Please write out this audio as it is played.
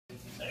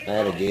I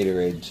had a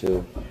Gatorade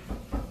too.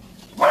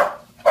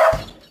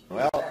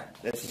 Well,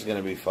 this is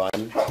gonna be fun.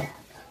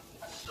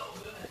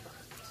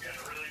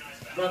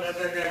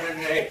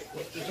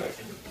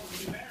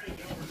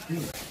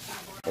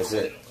 Is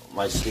it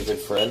my stupid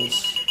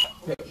friends?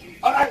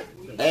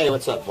 Hey,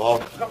 what's up, Paul?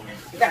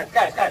 Guys.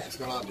 What's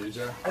going on,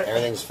 DJ?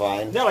 Everything's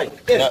fine.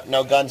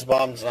 No, guns,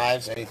 bombs,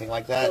 knives, anything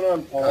like that?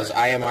 Because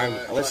I am armed.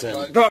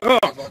 Listen.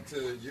 Talk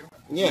to you?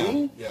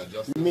 Yeah. Yeah,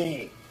 Justin.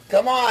 Me.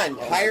 Come on,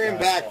 hire him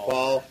back,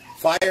 Paul.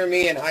 Fire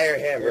me and hire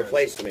him.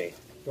 Replace me.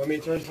 Want me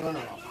to turn it on?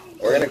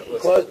 We're gonna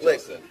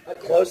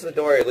close the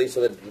door at least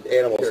so the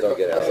animals don't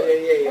get out.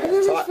 Yeah.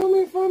 Why are they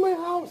filming in front of my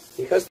house?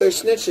 Because they're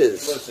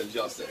snitches. Listen,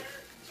 Justin.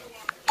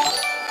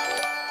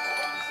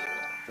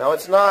 No,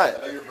 it's not.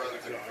 I know your brother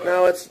took the phone.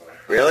 No, it's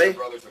really. Your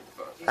brother took the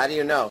phone. How do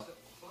you know?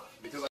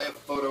 Because I have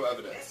photo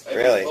evidence. I have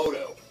Really? a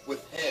photo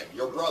with him,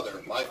 your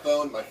brother, my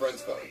phone, my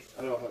friend's phone.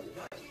 I don't have it.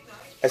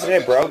 Isn't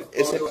it broke? Photo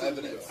Isn't it?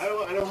 evidence. I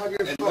don't have your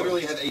And phone.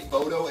 literally had a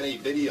photo and a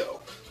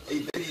video. A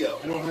video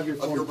I don't have your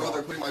of phone. your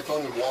brother putting my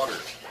phone in water.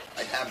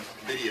 I have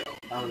video.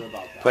 I don't know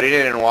about that. Putting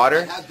it in I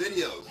water? have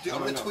videos. Dude, I'm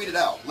gonna tweet it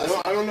out. Listen.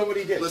 I don't know what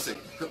he did. Listen.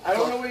 I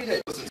don't know what he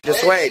did. Listen.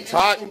 Just wait.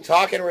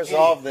 Talk and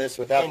resolve this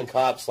without the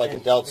cops like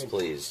adults,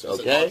 please.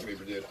 Listen, Okay? talk to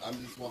me, dude. I'm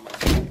just want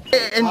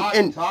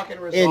my. Talk and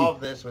resolve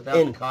this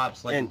without the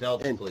cops like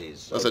adults,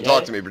 please. Listen, okay?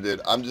 talk to me,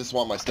 dude. I'm just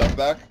want my stuff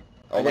back.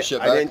 All my shit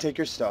back. I didn't take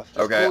your stuff.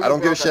 Okay, I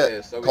don't give a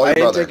shit. Call I your didn't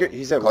brother. take your.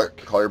 He's at work.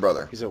 Call your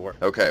brother. He's at work.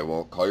 Okay,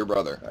 well, call your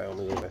brother. I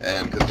only go back.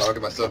 And because if I don't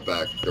get my stuff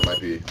back, there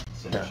might be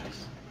some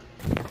issues.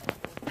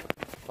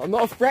 I'm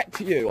not a threat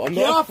to you. I'm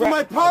Get not off of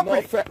my property. I'm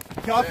not a threat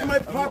Get off of my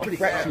property.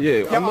 to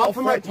you. Get I'm not off a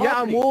of my threat. Yeah, I'm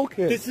property.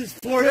 walking. This is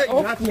Florida. Get You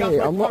have off to get off me.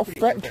 my I'm not a property.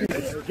 threat to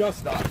you. Just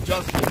stop.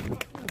 Justin.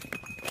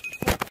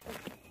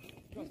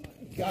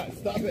 God,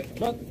 stop it.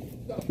 Stop.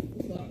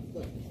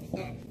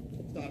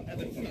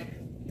 Evan, stop.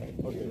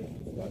 Okay.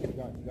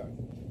 Guys.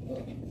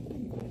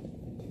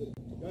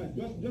 Guys,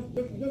 just.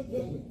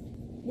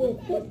 Whoa,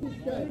 what's this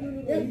guy?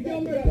 Yes,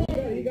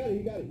 he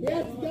got it.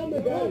 Yes,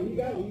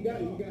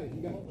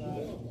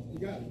 he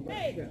got it.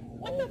 Hey,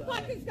 what the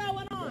fuck is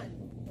going on?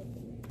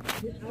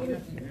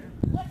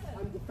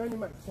 I'm defending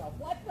myself.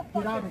 What the fuck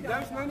is going on?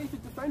 There's no need to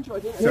defend you. I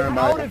didn't. Get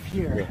out of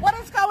here. What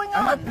is going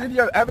I have on?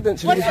 video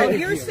evidence. What, Of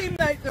you. you seem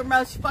like the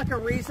most fucking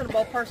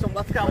reasonable person.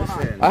 What's going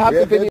on? I have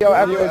the video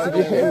evidence of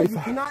you hitting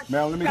me.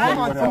 Mel, let me Guys, tell you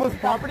what on happened.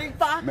 property?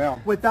 Fuck.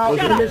 Mel, without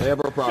Shut up. permission. Shut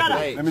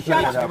up. Let me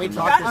tell you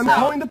what happened. I'm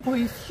calling the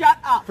police Shut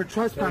up. for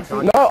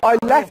trespassing. No, I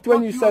left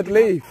when you said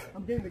leave.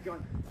 I'm getting the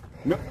gun.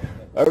 No.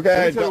 Let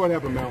Okay. me tell you what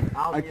happened, Mel.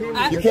 I came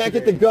You can't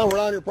get the gun. We're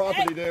on your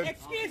property, Hey, dude.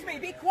 excuse me.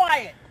 Be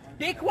quiet.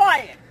 Be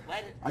quiet.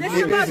 This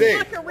is the most busy.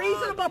 fucking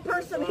reasonable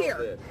person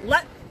here.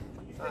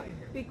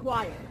 Be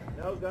quiet.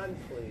 No guns,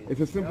 please. It's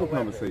a simple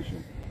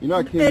conversation. You know,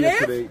 I came It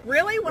yesterday. is?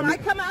 Really? When I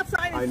come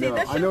outside and see this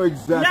shit? I know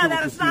exactly. No, what that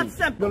you're is not seeing.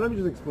 simple. No, let me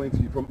just explain to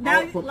you from Now,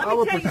 our let me tell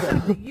you perspective.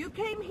 something. You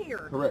came here.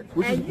 Correct.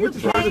 And you Which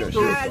is how came the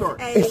story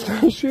as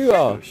starts. a...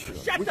 Shooter.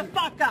 Shut the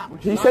fuck up.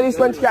 He said he's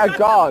went to get a Shut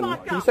the gun.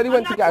 fuck He up. said he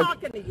went to I'm get not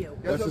a... talking to you.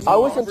 That's his I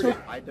mom. wasn't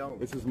talking... I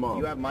don't. It's his mom.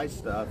 You have my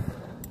stuff.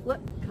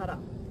 Cut up.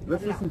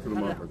 Let's listen to the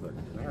mom for a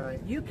second. All right.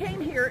 You came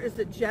here as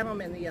a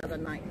gentleman the other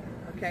night,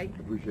 okay?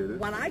 Appreciate it.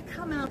 When I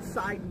come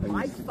outside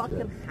my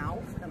fucking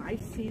house and I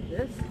see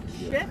this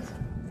shit,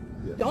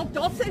 Yes.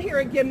 don't sit here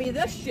and give me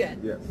this shit.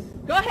 Yes.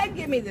 Go ahead and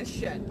give me this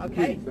shit,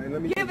 okay? Please,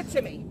 let me- Give it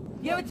to me.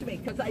 Give it to me,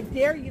 because I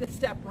dare you to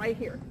step right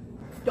here.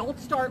 Don't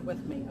start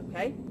with me,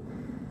 okay?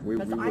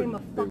 Because I'm a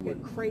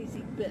fucking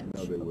crazy bitch,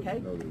 No, they wouldn't. okay?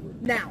 No, they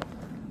wouldn't. Now,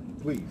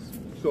 Please.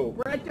 So,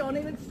 Brett, don't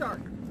even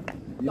start.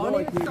 you know,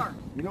 Don't even start.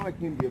 I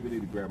came the other day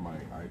to grab my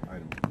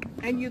item.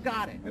 And you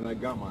got it. And I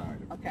got my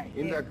item. Okay,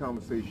 In yeah. that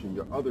conversation,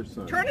 your other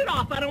son. Turn it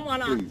off. I don't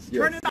want to. Please,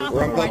 Turn yes. it off.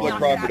 We're on before I public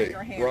knock it out of property.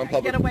 your hand. We're on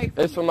public- Get away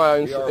from It's for my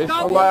own... We are- It's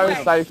Go for my own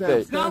away.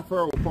 safety. Stand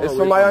far It's away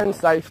for my from own her.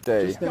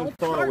 safety. Stand Don't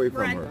far start, away from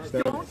Brett.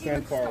 her. Don't Stand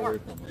even far away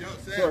start. from her. Yo,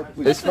 Sir, Sam.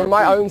 please. It's for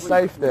my own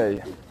safety.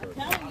 I'm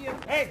telling you.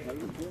 Hey,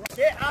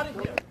 get out of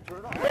here.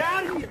 Get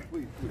out of here.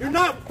 You're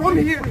not from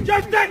here.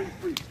 Justin,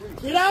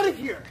 get out of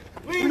here.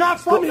 You're not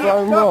from here.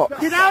 throwing rocks.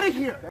 Get out of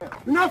here.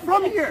 You're not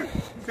from here.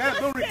 Sam,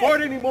 don't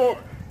record anymore.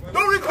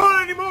 Don't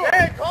record anymore.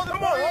 Hey, come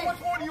on. How much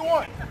more do you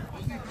want?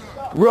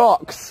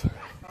 Rocks.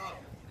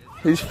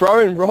 He's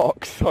throwing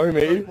rocks,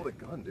 homie. Hold a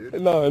gun,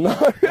 dude. No. I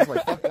was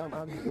like, fuck that,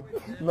 man.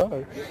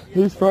 No.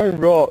 He's throwing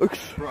rocks.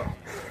 Bro,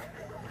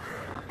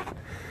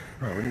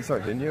 when he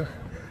started hitting you,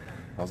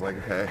 I was like,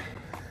 okay,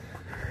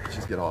 let's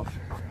just get off.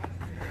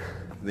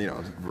 You know, I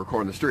was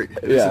recording the street.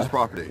 This Yeah. is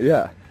property.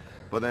 Yeah.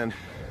 But then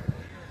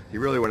he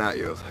really went at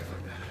you. I was like,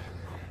 fuck that.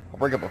 I'll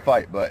break up a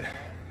fight, but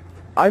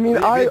I mean,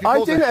 If he I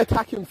pulls didn't a-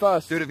 attack him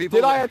first. Dude, if he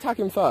Did pulls I a- attack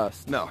him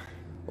first? no.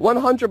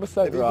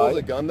 100% If he pulls a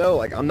right. gun though,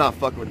 like I'm not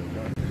fucking with the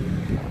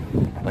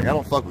gun. Like I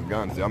don't fuck with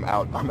guns, dude. I'm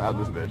out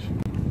this bitch.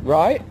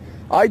 Right?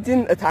 I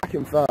didn't attack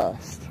him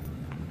first.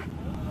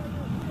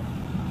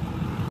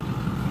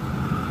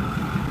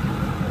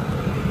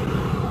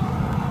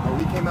 Oh,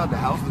 he came out the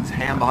house with his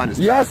hand behind his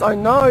Yes, back. I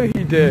know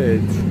he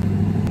did.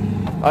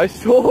 I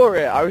saw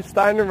it. I was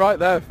standing right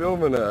there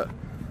filming it.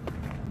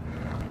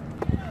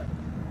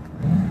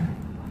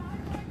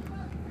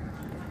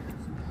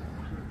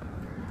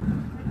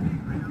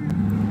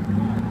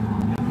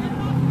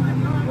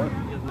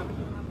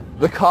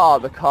 The car.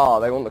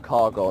 They want the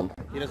car gone.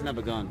 He doesn't have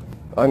a gun.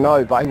 I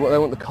know, but they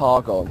want the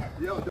car gone.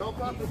 Yo, don't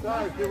pop the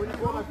tires, dude. We just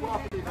want my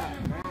property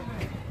back, man.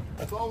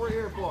 That's all we're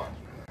here for.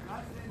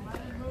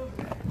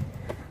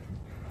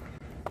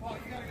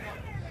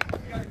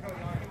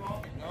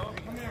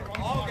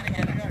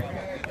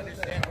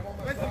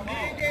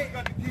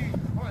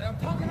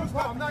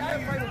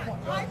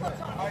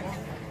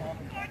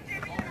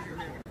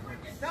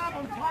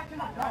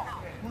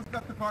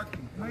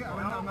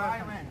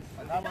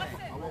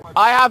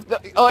 I have the.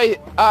 Oi,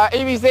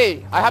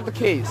 EBZ. I have the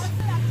keys.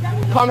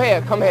 Come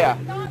here.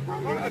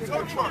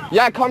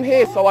 Yeah, come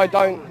here so I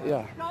don't.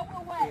 Yeah.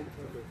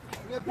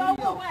 Go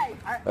away.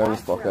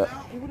 Evan's pocket.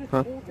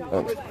 Huh?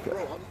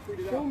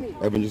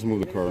 Evan, just move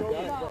the car.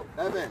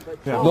 Evan.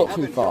 Yeah. Not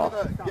too far.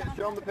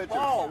 Show him the picture.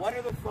 Oh, what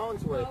are the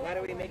phones worth? How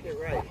do we make it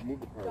right? Move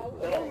the car.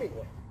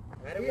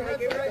 How do we make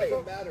it right?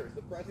 It matters.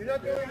 The press. You're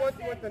not the only one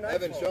with the knife.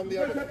 Evan, show him the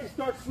You other. have to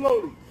start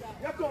slowly. You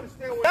have to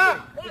understand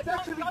what it's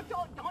actually. I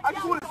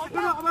just want to. I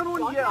don't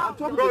want to. Yeah, I'm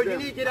talking Bro, to you them.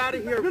 need to get out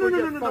of here.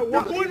 No.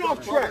 We're going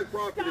off track.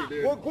 Property,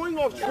 dude. We're going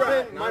off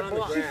track.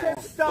 She said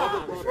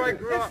stop.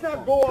 Let's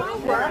not go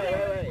off track.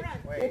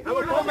 I'm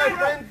gonna call my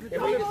friends.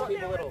 Can we just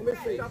keep a little?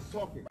 Listen, stop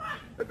talking.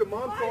 Let the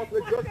mom talk.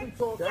 Let Justin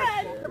talk.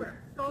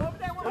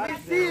 Let me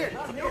see it.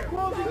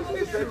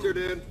 This is the picture,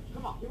 dude.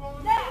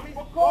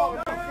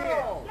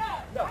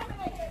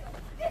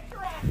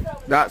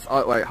 That's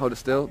wait, hold it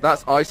still.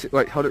 That's ISIS.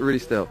 Wait, hold it really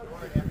still.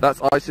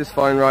 That's ISIS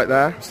phone right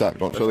there. Stop.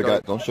 Don't show the guy.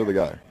 Don't show the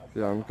guy.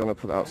 Yeah, I'm gonna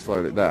put it out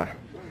slowly there.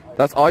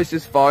 That's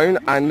ISIS phone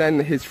and then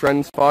his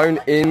friend's phone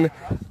in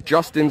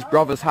Justin's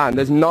brother's hand.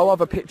 There's no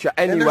other picture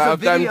anywhere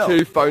of them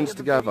two phones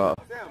together.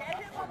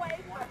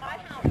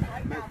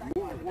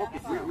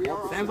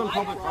 Sam's on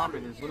public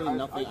property. There's literally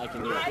nothing I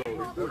can do.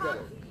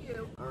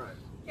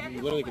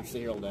 You literally can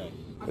sit here all day.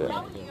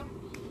 Yeah.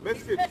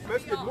 Biscuit,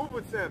 move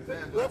with Sam.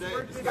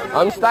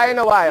 I'm staying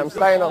away. I'm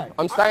staying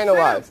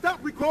away. Stop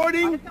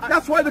recording.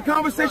 That's why the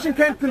conversation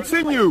can't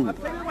continue.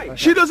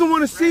 She doesn't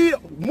want to see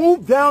it.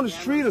 Move down the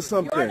street or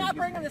something. You're not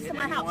bringing this to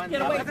my house.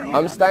 Get away from me.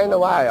 I'm staying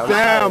away.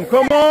 Sam,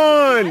 come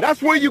on.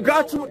 That's where you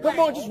got to. Come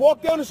on, just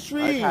walk down the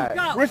street. Okay.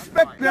 Go.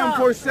 Respect them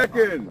for a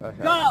second.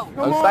 Go.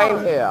 I'm staying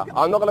here.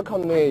 I'm not gonna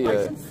come near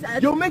you.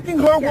 You're making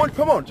her want.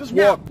 Come on, just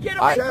walk. Get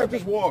away Sam, from me.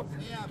 just walk.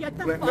 Get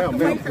the fuck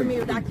away from me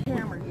with that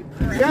camera, you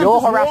prick. Sam,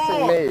 You're just harassing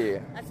walk. me.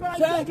 That's what I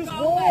Sam, said. just Go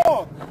away.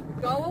 walk.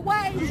 Go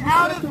away.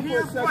 Out of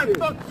here for a second.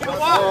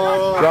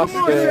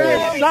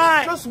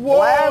 Justin. Just walk.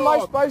 Where am I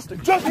supposed to?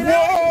 Just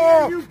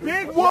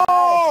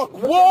walk.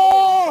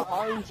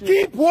 Walk.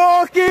 Keep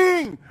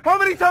walking. How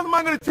many times am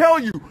I going to tell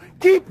you?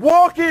 Keep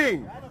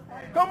walking.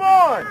 Come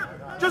on.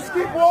 Just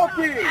keep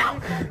walking.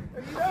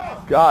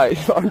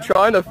 Guys, I'm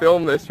trying to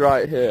film this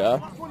right here.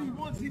 That's what he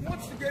wants. He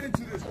wants to get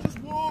into this. Just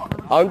walk.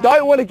 I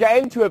don't want to get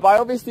into it, but I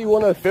obviously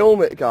want to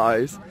film it,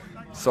 guys.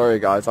 Sorry,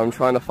 guys. I'm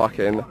trying to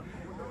film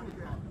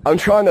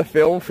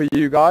for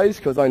you guys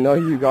because I know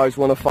you guys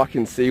want to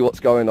fucking see what's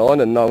going on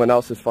and no one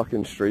else is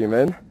fucking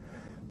streaming.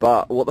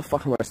 But what the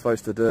fuck am I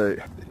supposed to do?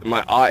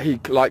 My eye, he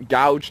like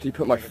gouged, he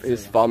put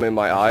his thumb in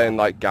my eye and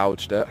like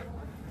gouged it.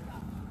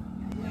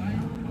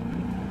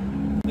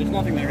 There's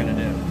nothing they're gonna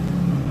do.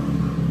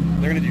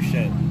 They're gonna do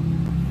shit.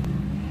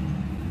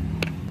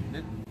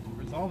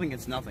 Resolving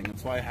it's nothing.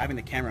 That's why having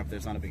the camera up there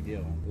is not a big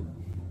deal.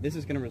 This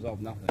is gonna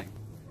resolve nothing.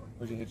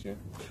 Where'd you hit you?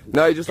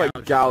 No, he just like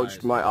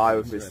gouged my eye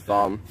with his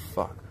thumb.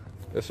 Fuck.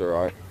 It's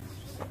alright.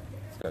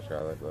 Just gonna try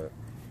like that.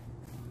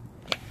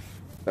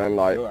 And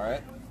like, You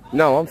alright?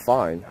 no, I'm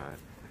fine.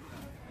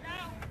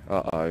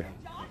 Uh-oh.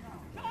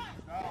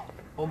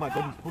 Oh my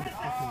god, he's pulled the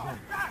fucking gun.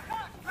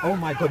 Oh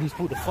my god, he's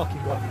pulled the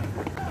fucking gun.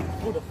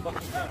 Pulled the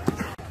fucking gun.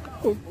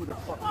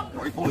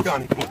 He pulled a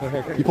gun.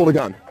 He pulled a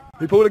gun.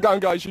 He pulled a gun,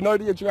 guys. You know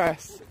the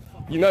address.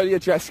 You know the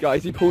address,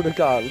 guys. He pulled a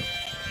gun.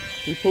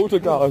 He pulled a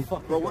gun.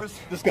 Bro, where's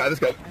this guy? This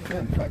guy.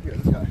 Back here,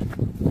 this guy.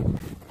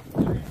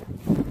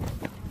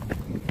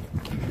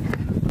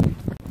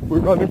 We're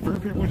running through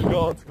people's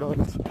yards,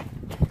 guys.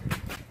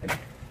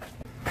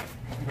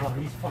 Oh,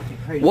 he's fucking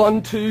crazy.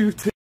 1, 2,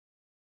 2.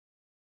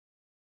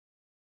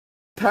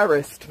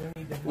 Terrorist.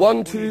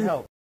 1,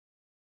 2.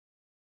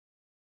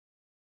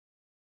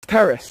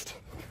 Terrorist.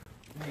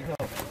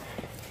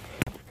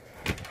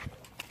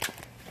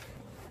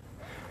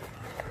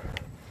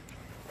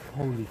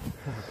 Holy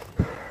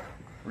fuck.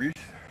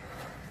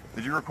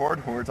 Did you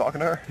record when we were talking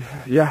to her?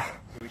 Yeah.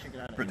 Did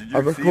I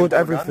you record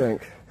everything.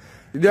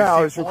 Yeah,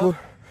 I was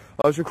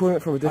recording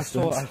it from a I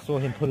distance. saw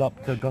him pull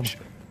up the gun.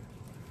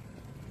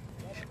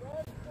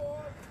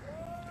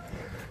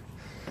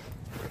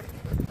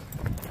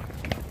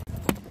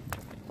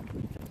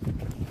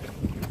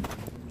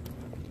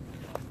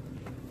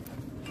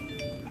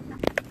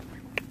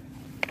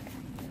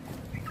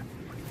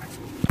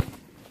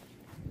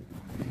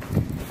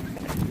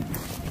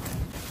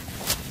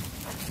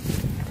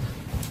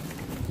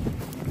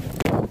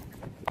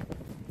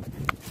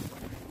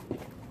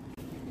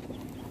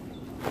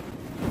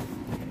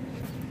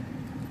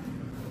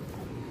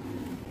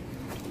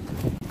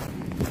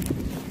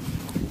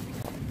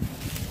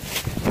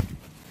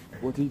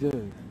 What did he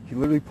do? He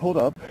literally pulled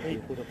up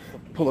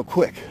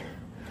quick,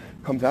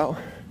 comes out,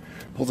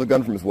 pulls a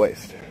gun from his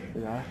waist.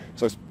 Yeah.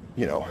 Starts,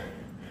 you know,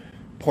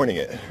 pointing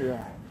it.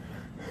 Yeah.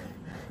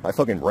 I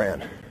fucking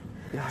ran.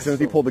 Yeah, As soon as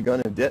he pulled the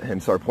gun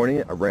and started pointing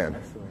it, I ran. I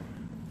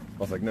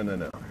was like,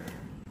 no.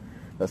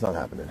 That's not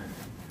happening.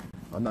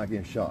 I'm not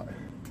getting shot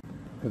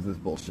because of this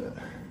bullshit.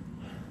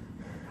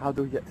 How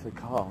do we get to the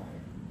car?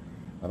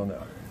 I don't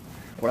know.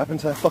 What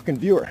happened to that fucking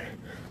viewer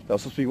that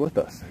was supposed to be with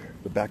us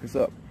to back us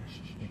up?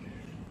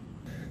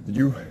 Did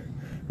you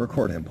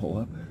record him pull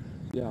up?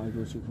 Yeah, I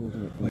was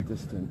recording it from a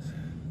distance.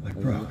 Like,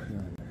 bro,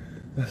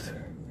 that's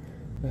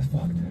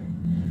fucked.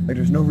 Like,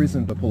 there's no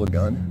reason to pull a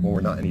gun when we're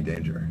not in any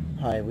danger.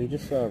 Hi, we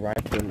just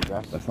arrived in the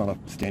dress. That's not a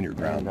stand your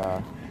ground.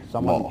 And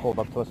someone law. pulled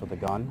up to us with a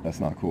gun. That's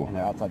not cool. And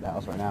they're outside the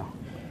house right now.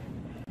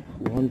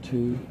 1,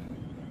 2,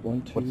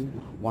 1, 2.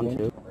 1,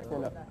 2.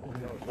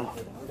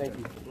 Thank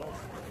you.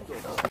 Okay,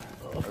 so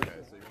you want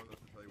us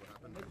to tell you what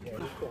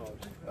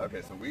happened?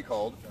 Okay, so we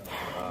called.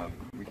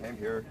 We came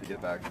here to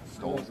get back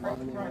stolen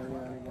property.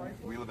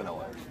 We live in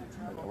LA.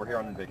 And we're here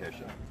on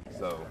vacation.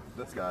 So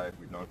this guy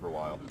we've known for a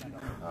while.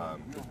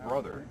 His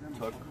brother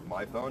took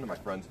my phone and my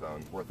friend's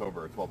phone worth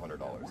over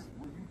 $1,200.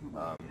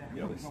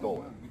 You know, they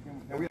stole it.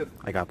 And we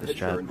have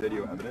picture and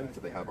video evidence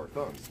that they have our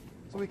phones.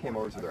 So we came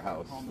over to their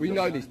house. We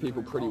know these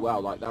people pretty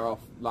well. Like they're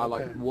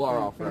were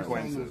our friends.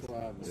 Acquaintances.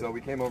 So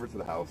we came over to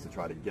the house to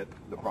try to get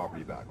the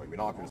property back. Like we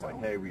knocked and it's like,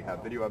 hey, we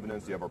have video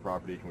evidence. You have our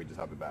property. Can we just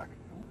have it back?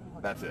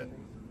 That's it.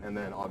 And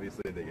then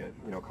obviously they get,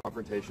 you know,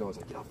 confrontational. It's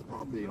like, get off the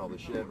property and all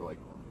this shit. We're like,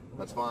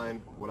 that's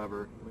fine,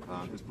 whatever.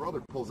 His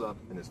brother pulls up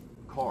in his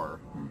car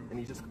and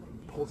he just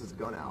pulls his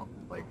gun out.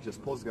 Like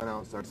just pulls his gun out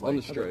and starts like on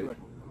the street.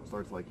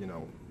 Starts like, you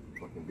know,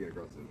 fucking being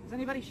aggressive. Is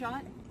anybody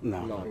shot?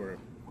 No.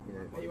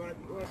 Hey, you want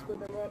to split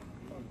them up?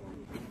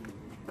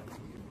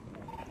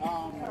 You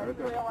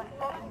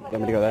want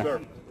me to go there?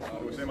 Sir,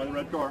 we're staying by the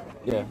red car.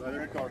 Yeah. By the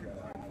red car.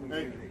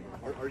 Hey,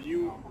 are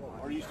you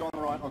still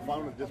on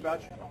phone with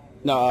dispatch?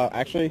 No,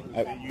 actually.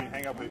 You can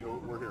hang up.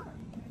 We're here.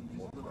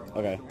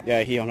 Okay.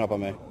 Yeah, he hung up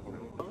on me.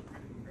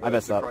 I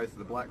messed up.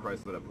 The black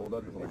Chrysler that pulled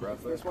up is on the grass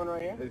there. This one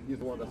right here? He's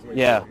the one that's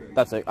Yeah,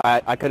 that's it.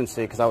 I couldn't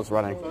see because I was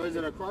running. So is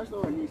it a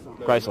Chrysler or a Nissan?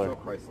 Chrysler. No,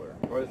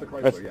 Chrysler. Or it's a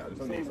Chrysler, yeah. There's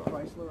no Same Nissan.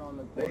 Chrysler on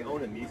the They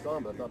own a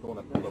Nissan, but that's not the one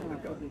that pulled up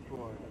with the gun. The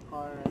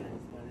car is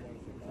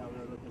that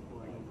we're looking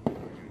for.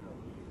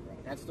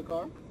 That's the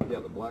car? Yeah,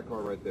 the black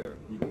car right there.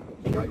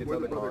 The guy gets out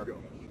of the car.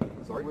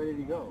 Sorry? Where did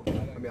he go? I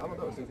mean, I don't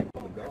know. As soon as he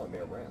pulled the gun, they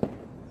ran.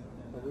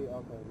 We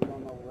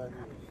don't know where he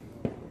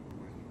is.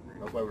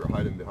 That's why we were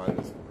hiding behind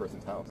this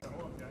person's house.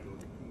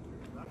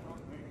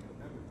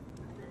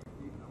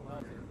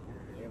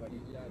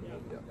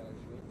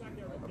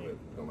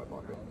 In my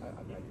pocket.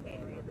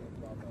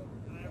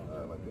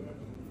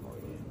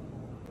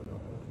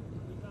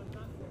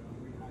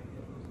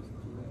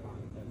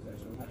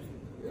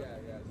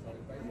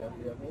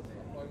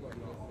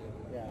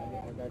 Yeah,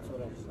 that's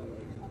what I'm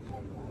saying.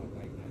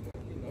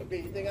 Okay,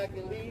 you think I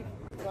can leave?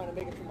 I'm trying to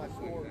make it to my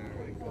store.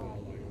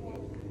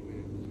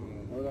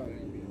 Hold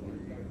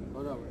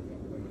on.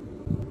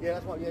 Yeah,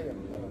 that's what, yeah.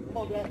 Come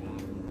on, Dad.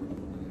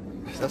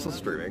 Is that still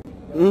streaming?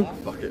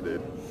 Fuck it,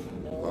 dude.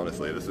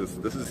 Honestly, this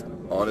is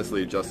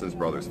honestly Justin's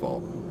brother's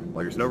fault.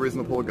 Like, there's no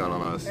reason to pull a gun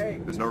on us.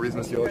 There's no reason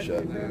to steal a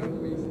shit.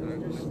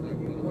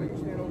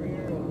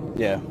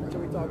 Yeah.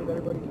 Can we talk with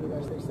everybody? Can you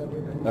guys stay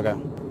separate? Okay.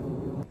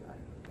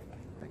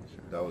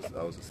 That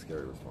was a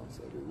scary response.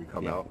 Dude. We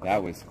come out.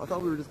 That was. I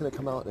thought we were just gonna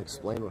come out and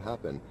explain what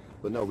happened,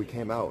 but no, we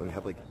came out and we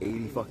have like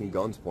 80 fucking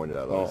guns pointed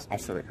at us. I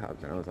saw the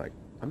cops and I was like,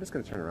 I'm just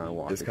gonna turn around and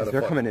walk. It's Because kinda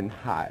they're fun. coming in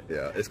hot.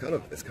 Yeah, it's kind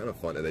of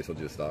fun. And they told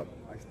you to stop.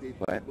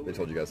 What? They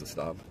told you guys to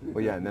stop.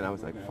 Well, yeah, and then I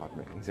was like, fuck,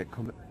 man. He said,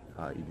 come back.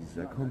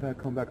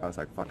 I was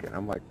like, fuck it.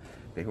 I'm like,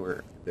 they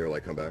were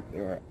like, come back.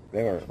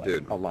 They were like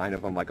Dude. a line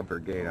of them, like a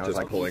brigade. I was Just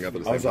like pulling up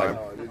at the I was same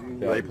like, time.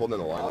 Yeah, they pulled in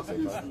the line at the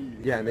same time.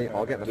 yeah, and they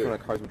all get in front of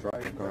the cars and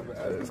drive.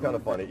 It's kind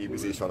of funny.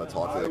 EBZ's trying to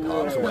talk to the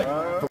cops from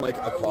like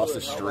across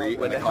the street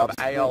when the cops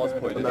ARs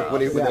pointed at us.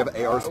 when they have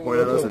ARs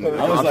pointed at us, and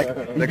I was like,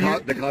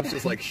 the cops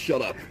just like,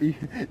 shut up.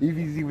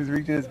 EBZ was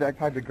reaching his back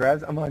pocket to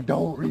grab. I'm like,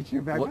 don't reach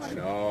your back pocket.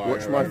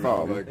 Watch my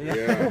phone. Like, not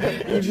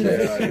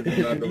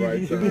the right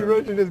He time.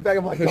 reaching his back.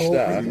 I'm like, don't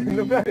that. reach in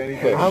the back.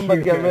 I'm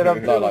gonna get lit up.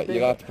 No, like, you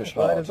don't have to push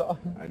hard.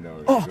 I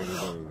know.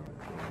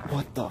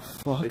 What the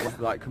fuck? It's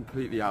like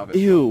completely out of it.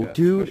 Ew,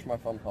 dude. Push my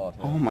thumb hard.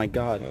 Oh my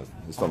god.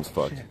 His thumb's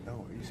fucked.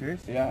 No, are you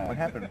serious? Yeah. What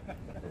happened?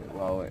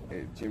 Well,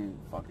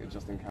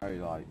 Justin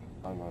Carrey, like,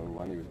 I don't know,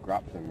 when he was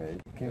grappling me.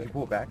 Can you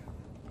pull it back?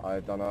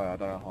 I don't know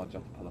how hard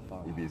just to pull a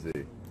phone.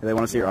 EBZ. They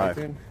want to see your eye.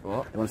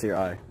 What? They want to see your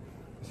eye.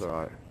 It's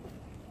alright.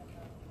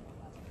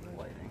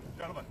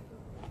 Gentlemen,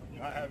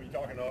 I have you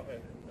talking to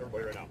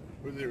everybody right now.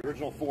 Who's the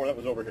original four that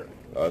was over here?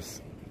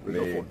 Us.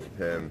 Me.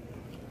 Him.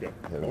 Good.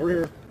 Him. Over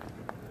here.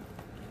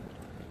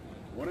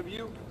 One of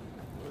you.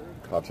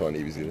 Cops telling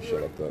EBZ to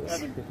shut up, though.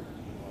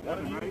 One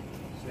of you.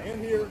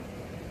 Stand here.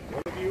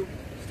 One of you.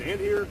 Stand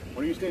here.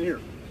 One of you stand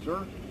here.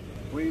 Sir,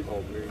 please.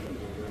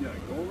 Yeah,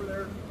 go over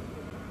there.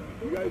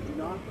 You guys do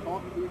not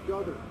talk to each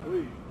other.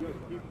 Please. You guys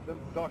keep them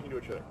talking to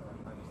each other.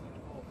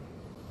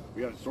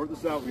 We got to sort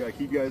this out. We got to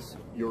keep you guys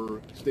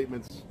your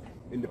statements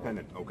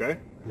independent. Okay?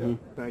 Yeah.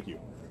 Thank you.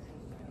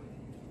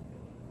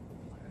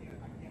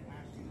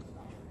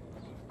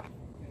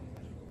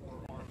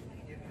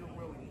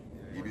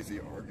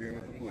 EBC arguing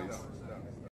with the police.